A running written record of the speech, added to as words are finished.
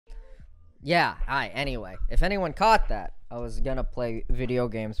Yeah, anyway, if anyone caught that, I was gonna play video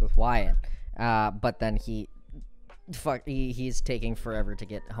games with Wyatt, but then he's taking forever to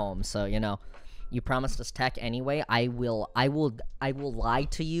get home, so, you promised us tech anyway. I will lie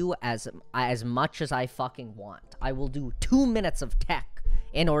to you as much as I fucking want. I will do 2 minutes of tech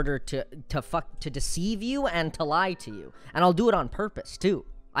in order to deceive you and to lie to you, and I'll do it on purpose too.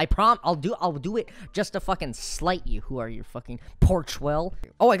 I'll do it just to fucking slight you. Who are you, fucking Porchwell?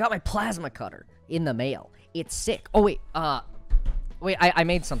 Oh, I got my plasma cutter in the mail. It's sick. Oh wait, I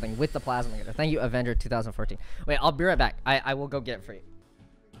made something with the plasma cutter. Thank you, Avenger 2014. Wait, I'll be right back. I will go get it for you.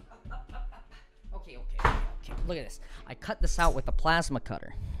 Okay. Look at this. I cut this out with the plasma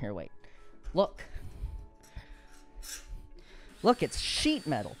cutter. Here, wait. Look, it's sheet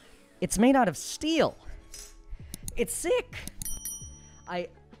metal. It's made out of steel. It's sick.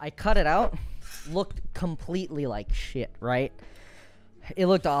 I cut it out, looked completely like shit, right? It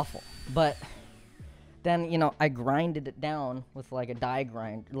looked awful, but then, I grinded it down with like a die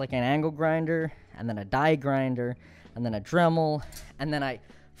grind, like an angle grinder, and then a die grinder, and then a Dremel, and then I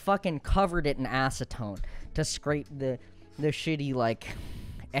fucking covered it in acetone to scrape the shitty, like,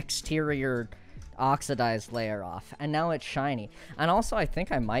 exterior oxidized layer off, and now it's shiny. And also, I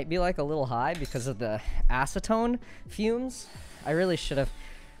think I might be like a little high because of the acetone fumes. I really should have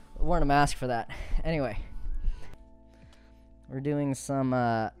worn a mask for that. Anyway, we're doing some,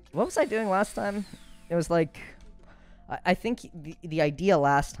 what was I doing last time? It was like, I think the idea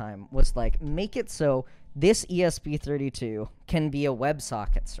last time was like, make it so this ESP32 can be a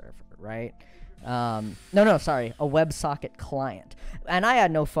WebSocket server, right? No, sorry, a WebSocket client. And I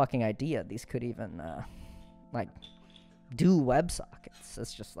had no fucking idea these could even, like, do WebSockets.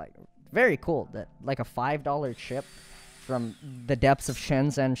 It's just, like, very cool that, like, a $5 chip from the depths of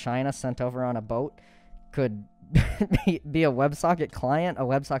Shenzhen, China, sent over on a boat could be a WebSocket client, a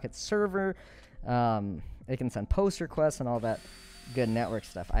WebSocket server. It can send post requests and all that good network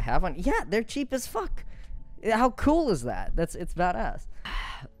stuff. I have one. Yeah, they're cheap as fuck. How cool is that? It's badass.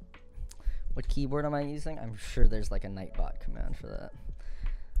 What keyboard am I using? I'm sure there's like a Nightbot command for that.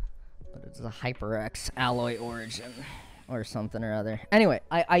 But it's a HyperX Alloy Origin or something or other. Anyway,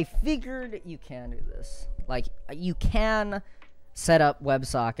 I figured you can do this. Like, you can set up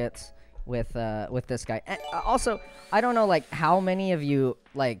WebSockets with this guy. And also, I don't know, like, how many of you,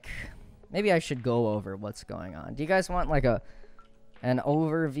 like, maybe I should go over what's going on. Do you guys want, like, an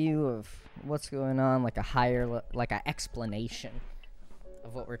overview of what's going on? Like, like, a explanation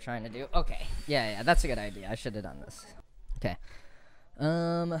of what we're trying to do? Okay. Yeah, that's a good idea. I should have done this. Okay.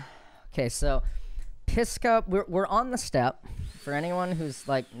 Okay, so Pisca, we're on the step. For anyone who's,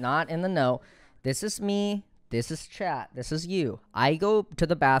 like, not in the know, this is me, this is chat, this is you. I go to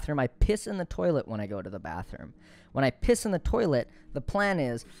the bathroom, I piss in the toilet when I go to the bathroom. When I piss in the toilet, the plan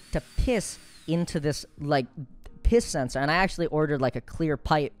is to piss into this, like, piss sensor, and I actually ordered, like, a clear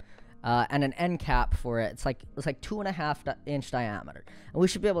pipe and an end cap for it. It's like 2.5 inch diameter. And we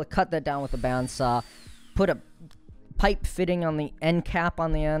should be able to cut that down with a bandsaw, put a pipe fitting on the end cap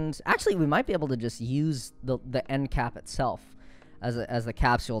on the end. Actually, we might be able to just use the end cap itself as a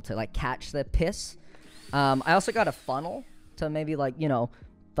capsule to, like, catch the piss. I also got a funnel to maybe, like,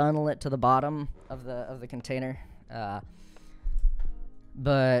 funnel it to the bottom of the container.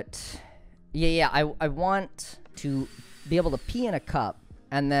 But yeah, I want to be able to pee in a cup,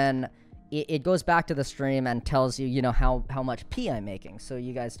 and then it goes back to the stream and tells you, how much pee I'm making, so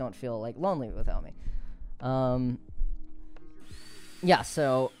you guys don't feel, like, lonely without me. Yeah,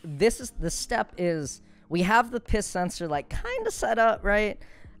 so the step is, we have the piss sensor, like, kind of set up, right?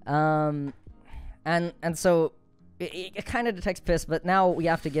 And so it kind of detects piss, but now we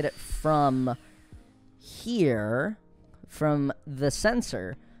have to get it from here, from the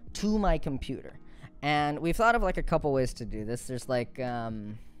sensor to my computer. And we've thought of, like, a couple ways to do this. There's, like,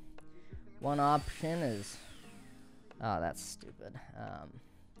 one option is, oh, that's stupid.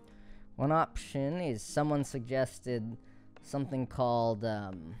 One option is someone suggested something called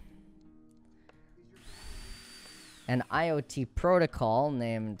an IoT protocol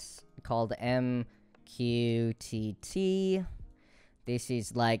called MQTT. This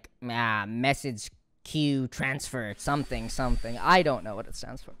is like message queue transfer something. I don't know what it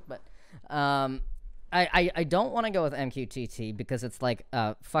stands for, but I don't want to go with MQTT because it's like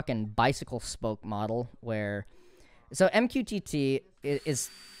a fucking bicycle spoke model where. So MQTT is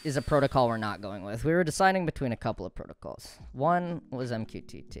a protocol we're not going with. We were deciding between a couple of protocols. One was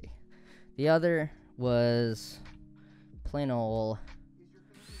MQTT. The other was plain old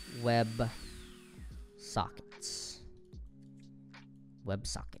WebSockets.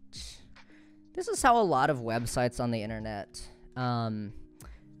 WebSockets. This is how a lot of websites on the internet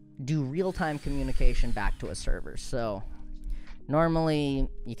do real-time communication back to a server. So normally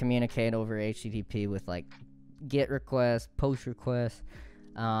you communicate over HTTP with like GET requests, POST requests,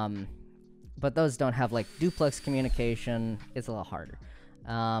 but those don't have like duplex communication. It's a little harder.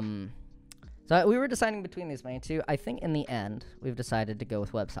 So we were deciding between these main two. I think in the end we've decided to go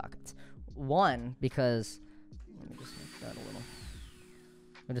with WebSockets. One, because let me just make that a little.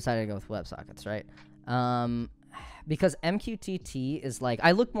 We decided to go with WebSockets, right? Because MQTT is like,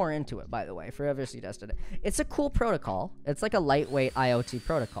 I looked more into it, by the way, for whoever suggested it. It's a cool protocol. It's like a lightweight IoT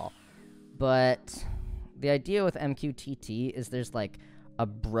protocol. But the idea with MQTT is there's like a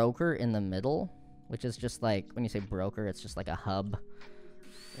broker in the middle, which is just like, when you say broker, it's just like a hub.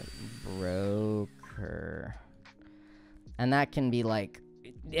 Broker. And that can be like,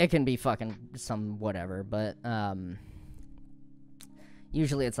 it can be fucking some whatever, but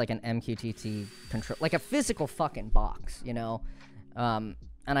usually it's like an MQTT control, like a physical fucking box, you know? And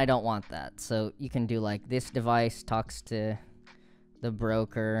I don't want that. So you can do like this device talks to the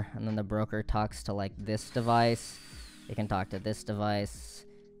broker, and then the broker talks to like this device. It can talk to this device,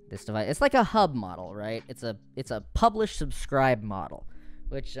 this device. It's like a hub model, right? It's a publish subscribe model,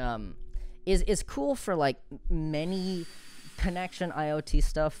 which is cool for like many connection IoT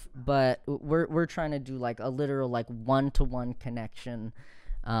stuff, but we're trying to do like a literal like one-to-one connection,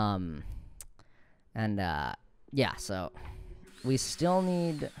 yeah. So we still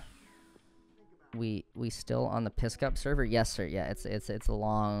need we still on the PissCup server. Yes, sir. Yeah, it's a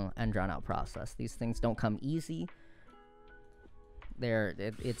long and drawn out process. These things don't come easy.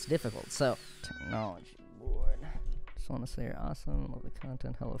 It's difficult. So technology board. Just want to say you're awesome. Love the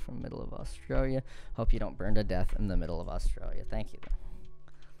content. Hello from middle of Australia. Hope you don't burn to death in the middle of Australia. Thank you.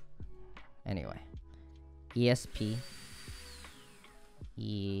 Anyway, ESP.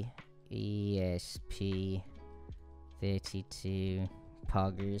 ESP 32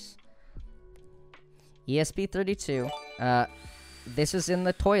 poggers. ESP32. This is in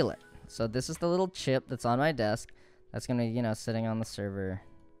the toilet. So this is the little chip that's on my desk. That's gonna, you know, sitting on the server.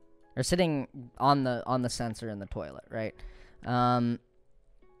 Or sitting on the sensor in the toilet, right? And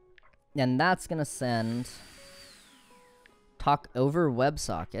that's gonna send talk over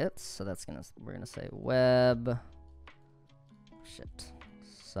WebSockets. So that's we're gonna say web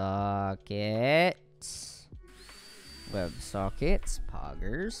sockets, WebSockets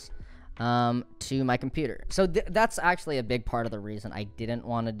poggers, to my computer. So that's actually a big part of the reason I didn't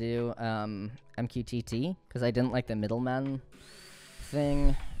want to do MQTT, because I didn't like the middleman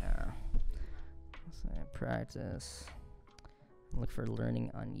thing. So practice. Look for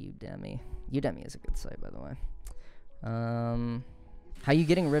learning on Udemy. Udemy is a good site, by the way. How you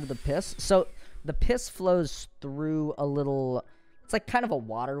getting rid of the piss? So the piss flows through a little, it's like kind of a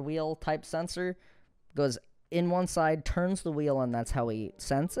water wheel type sensor. Goes in one side, turns the wheel, and that's how we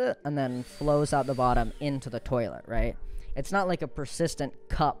sense it, and then flows out the bottom into the toilet, right? It's not like a persistent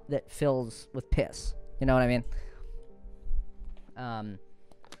cup that fills with piss. You know what I mean?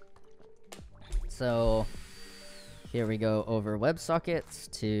 So here we go over WebSockets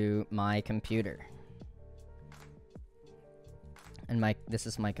to my computer. And this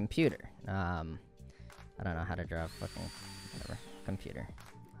is my computer. I don't know how to draw a fucking whatever computer.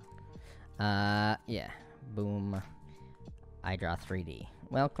 Yeah. Boom. I draw 3D.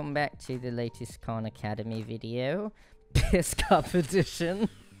 Welcome back to the latest Khan Academy video. Piss Cup edition.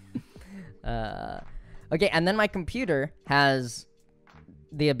 Okay, and then my computer has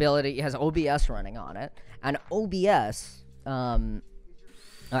the ability, it has OBS running on it. And OBS, oh,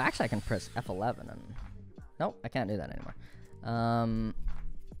 actually I can press F11 and, nope, I can't do that anymore.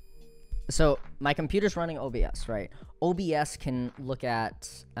 So my computer's running OBS, right? OBS can look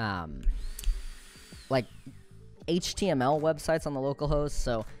at, like HTML websites on the local host.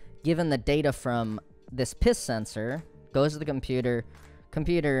 So given the data from this piss sensor, goes to the computer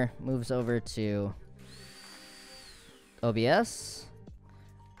moves over to OBS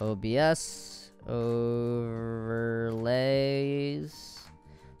overlays.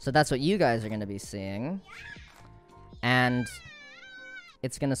 So that's what you guys are going to be seeing. And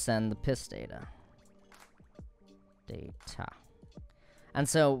it's going to send the piss data. And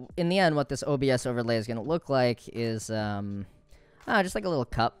so in the end, what this OBS overlay is going to look like is just like a little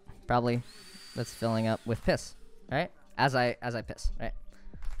cup, probably, that's filling up with piss, right? As I piss, right?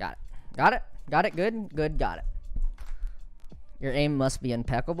 Got it. Good. Got it. Your aim must be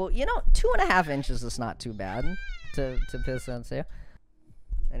impeccable. You know, 2.5 inches is not too bad to piss on. So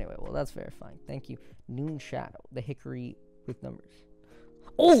anyway, well, that's verifying. Thank you. Noon Shadow, the hickory with numbers.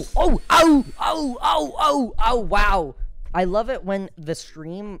 Oh, wow. I love it when the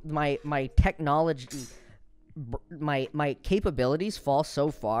stream, my technology my capabilities fall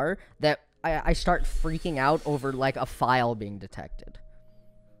so far that I start freaking out over like a file being detected.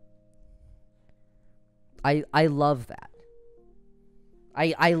 I love that.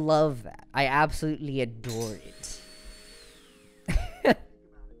 I love that. I absolutely adore it.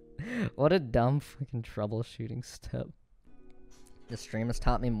 What a dumb fucking troubleshooting step. The stream has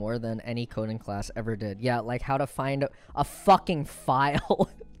taught me more than any coding class ever did. Yeah, like how to find a fucking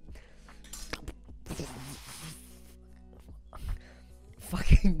file.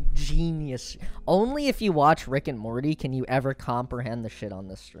 Fucking genius. Only if you watch Rick and Morty can you ever comprehend the shit on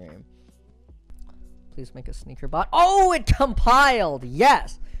this stream. Please make a sneaker bot. Oh, it compiled!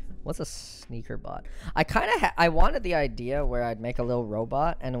 Yes! What's a sneaker bot? I kind of I wanted the idea where I'd make a little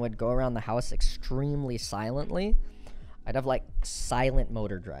robot and it would go around the house extremely silently. I'd have like silent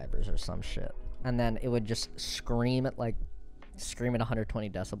motor drivers or some shit. And then it would just scream at 120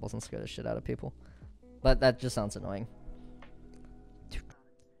 decibels and scare the shit out of people. But that just sounds annoying.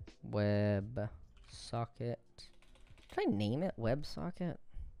 Web socket. Did I name it WebSocket?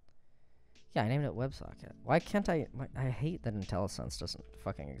 Yeah, I named it WebSocket. Why can't I hate that IntelliSense doesn't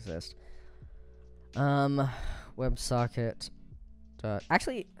fucking exist. WebSocket.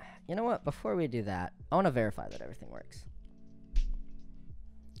 Actually, you know what? Before we do that, I want to verify that everything works.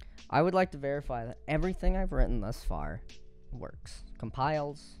 I would like to verify that everything I've written thus far works.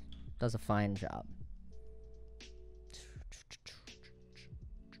 Compiles, does a fine job.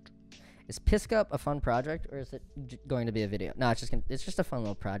 Is Piscup a fun project, or is it going to be a video? No, it's just a fun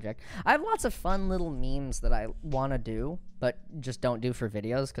little project. I have lots of fun little memes that I want to do, but just don't do for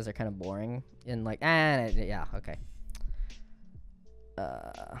videos because they're kind of boring. And like, yeah, okay.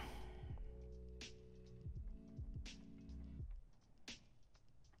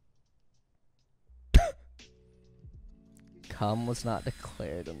 Cum was not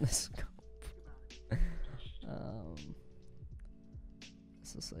declared in this scope.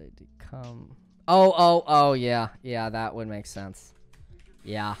 Society cum. Oh, yeah, that would make sense.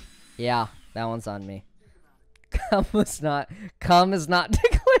 Yeah, that one's on me. Cum is not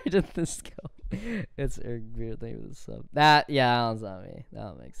declared in this scope. It's Eric Beard thing with the sub. That one's on me.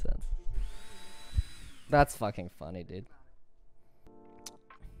 That makes sense. That's fucking funny, dude.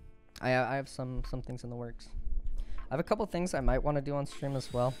 I have some things in the works. I have a couple things I might want to do on stream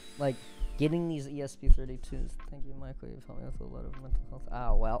as well, like getting these ESP32s. Thank you, Michael. You've helped me with a lot of mental health.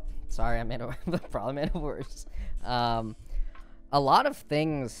 Oh, well, sorry, I probably made it worse. A lot of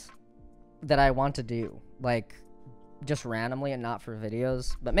things that I want to do, like just randomly and not for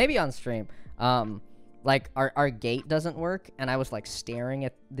videos, but maybe on stream. Like our gate doesn't work, and I was like staring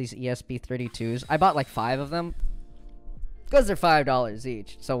at these ESP32s. I bought like 5 of them because they're $5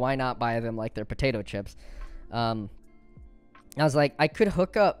 each, so why not buy them like they're potato chips? I was like, I could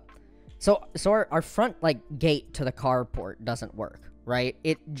hook up. So our front like gate to the carport doesn't work, right?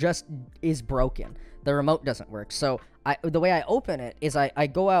 It just is broken. The remote doesn't work. So the way I open it is I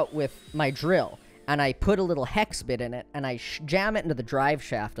go out with my drill and I put a little hex bit in it and I jam it into the drive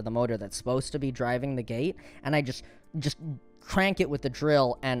shaft of the motor that's supposed to be driving the gate, and I just crank it with the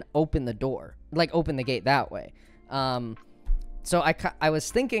drill and open the door, like open the gate that way. So I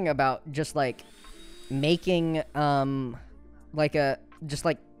was thinking about just like making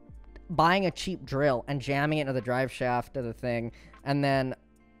like buying a cheap drill and jamming it into the drive shaft of the thing, and then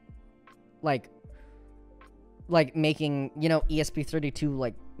like making, you know, ESP32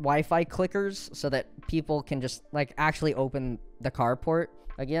 like Wi-Fi clickers so that people can just like actually open the carport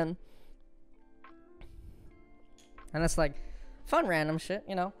again. And it's like fun random shit,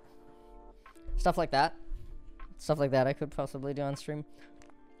 you know, stuff like that I could possibly do on stream.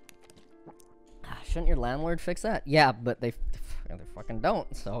 Shouldn't your landlord fix that? Yeah, but they fucking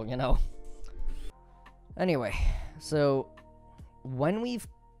don't, so, you know. Anyway, so when we've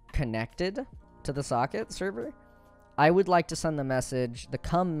connected to the socket server, I would like to send the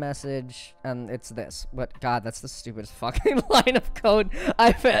cum message, and it's this. But God, that's the stupidest fucking line of code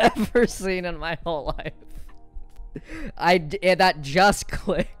I've ever seen in my whole life. That just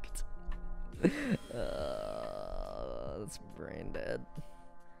clicked. That's brain dead.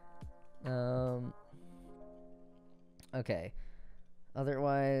 Okay.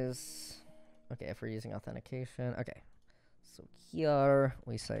 Otherwise, okay, if we're using authentication, okay. So here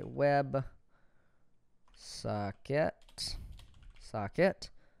we say web socket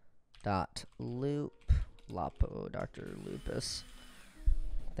dot loop Lapo Dr. Lupus.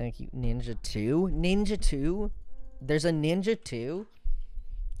 Thank you, Ninja 2. There's a Ninja 2.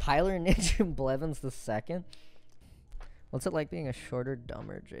 Tyler Ninja Blevins the second. What's it like being a shorter,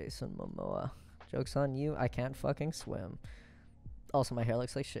 dumber Jason Momoa? Joke's on you, I can't fucking swim. Also, my hair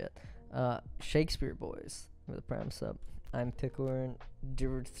looks like shit. Shakespeare Boys. With the prime sub. I'm Pickler.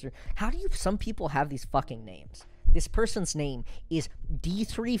 How do some people have these fucking names? This person's name is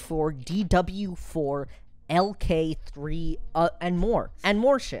D34, DW4, LK3, and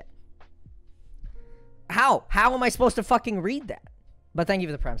more shit. How am I supposed to fucking read that? But thank you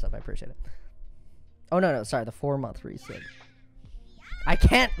for the prime sub, I appreciate it. Oh no, sorry, the 4-month reset. I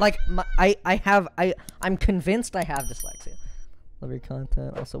can't, like, I'm convinced I have dyslexia. Love your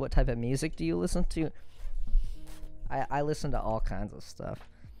content. Also, what type of music do you listen to? I listen to all kinds of stuff.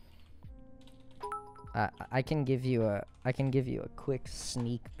 I can give you a quick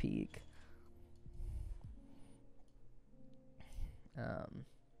sneak peek.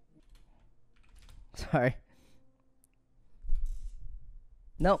 Sorry.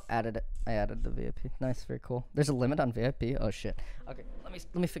 Nope, added it. I added the VIP. Nice, very cool. There's a limit on VIP. Oh shit. Okay,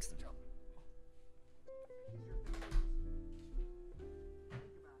 let me fix the job.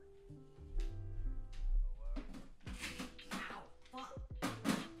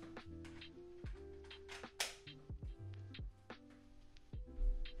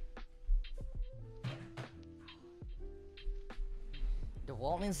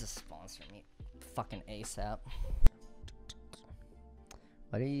 DeWalt needs to sponsor me fucking ASAP.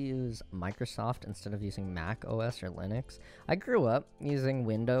 Why do you use Microsoft instead of using Mac OS or Linux? I grew up using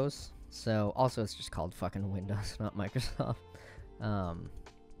Windows, so also it's just called fucking Windows, not Microsoft.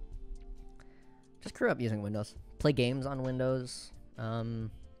 Just grew up using Windows. Play games on Windows.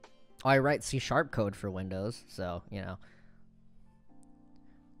 I write C# code for Windows, so, you know.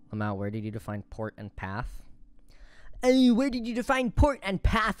 Lamau, where did you define port and path? Hey, where did you define port and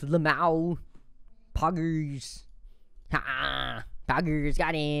path, Lamau? Poggers. Ha! Poggers,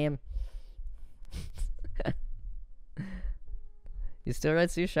 got him. You still write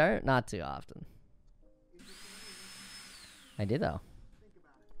C#? Not too often. I did, though.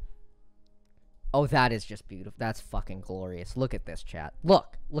 Oh, that is just beautiful. That's fucking glorious. Look at this, chat.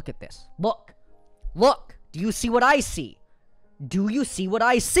 Look at this. Look. Do you see what I see? Do you see what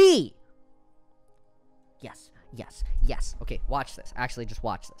I see? Yes. Okay, watch this. Actually, just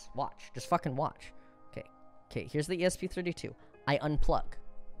watch this. Watch. Just fucking watch. Okay, here's the ESP32. I unplug,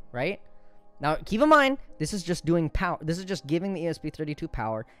 right? Now, keep in mind, this is just doing power. This is just giving the ESP32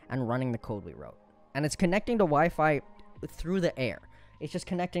 power and running the code we wrote. And it's connecting to Wi-Fi through the air. It's just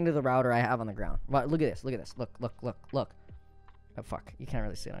connecting to the router I have on the ground. Well, look at this. Look. Oh, fuck. You can't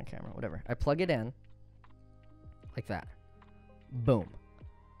really see it on camera. Whatever. I plug it in. Like that. Boom.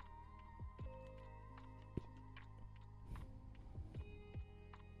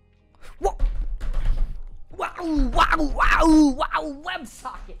 Whoa! Wow!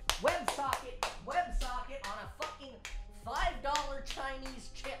 WebSocket on a fucking $5 Chinese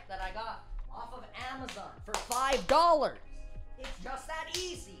chip that I got off of Amazon for $5. It's just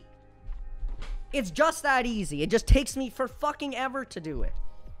that easy. It just takes me for fucking ever to do it.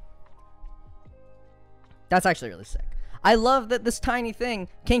 That's actually really sick. I love that this tiny thing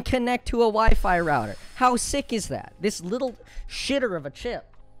can connect to a Wi-Fi router. How sick is that? This little shitter of a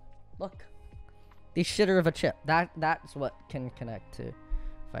chip. Look. The shitter of a chip. That's what can connect to.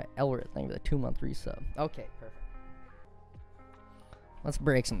 If I Elrit, thank you for the 2-month resub. Okay, perfect. Let's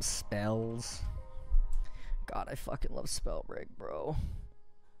break some spells. God, I fucking love spell break, bro.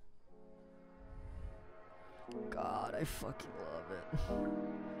 God, I fucking love it.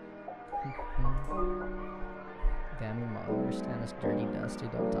 Damn, your mom understand us dirty dusty.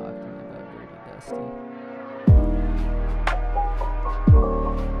 Don't talk to me about dirty dusty.